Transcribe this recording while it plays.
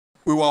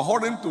We were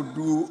hurrying to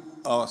do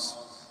our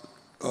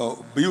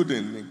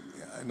building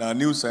in our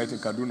new site in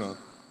Kaduna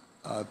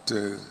at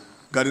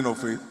Garden of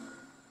Faith.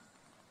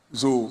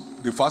 So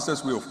the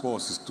fastest way, of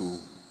course, is to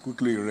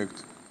quickly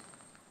erect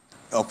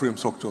a frame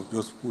structure,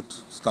 just put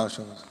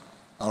stanchions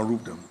and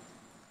roof them.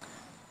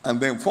 And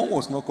then phone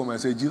was not coming. I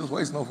said, Jesus, why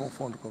is not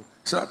phone to come?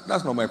 He said,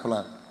 that's not my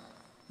plan.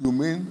 You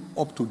mean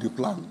up to the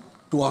plan?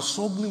 To are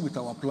struggling with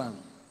our plan.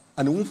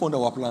 And he won't fund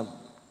our plan.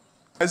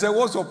 I said,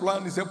 what's your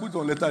plan? He said, put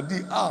on letter D.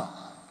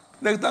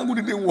 Rectangle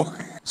didn't work.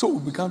 So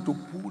we began to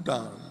pull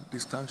down the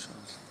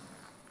stanchions.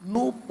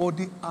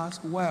 Nobody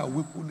asked, why are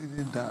we pulling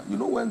it down? You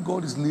know, when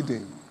God is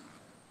leading,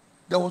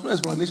 there was no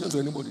explanation to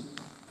anybody.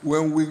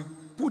 When we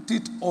put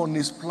it on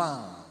his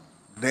plan,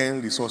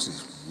 then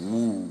resources.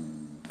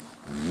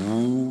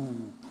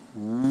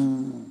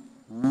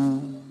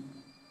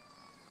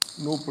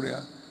 No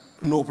prayer,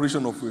 no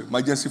operation of faith,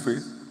 emergency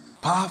faith,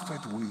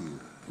 perfect will.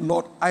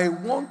 Lord, I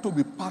want to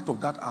be part of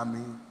that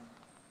army.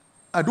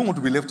 I don't want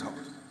to be left out.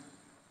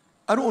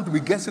 I don't want to be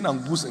guessing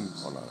and goosing.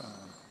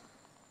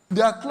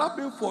 They are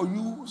clapping for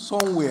you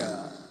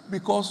somewhere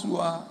because you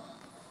are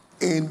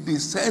in the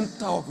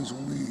center of his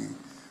will.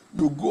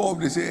 You go up,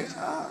 they say,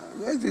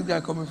 where's this guy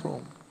coming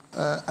from?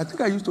 I think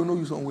I used to know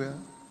you somewhere.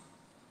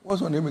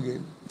 What's your name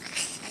again?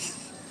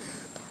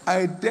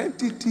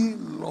 Identity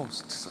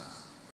lost, sir.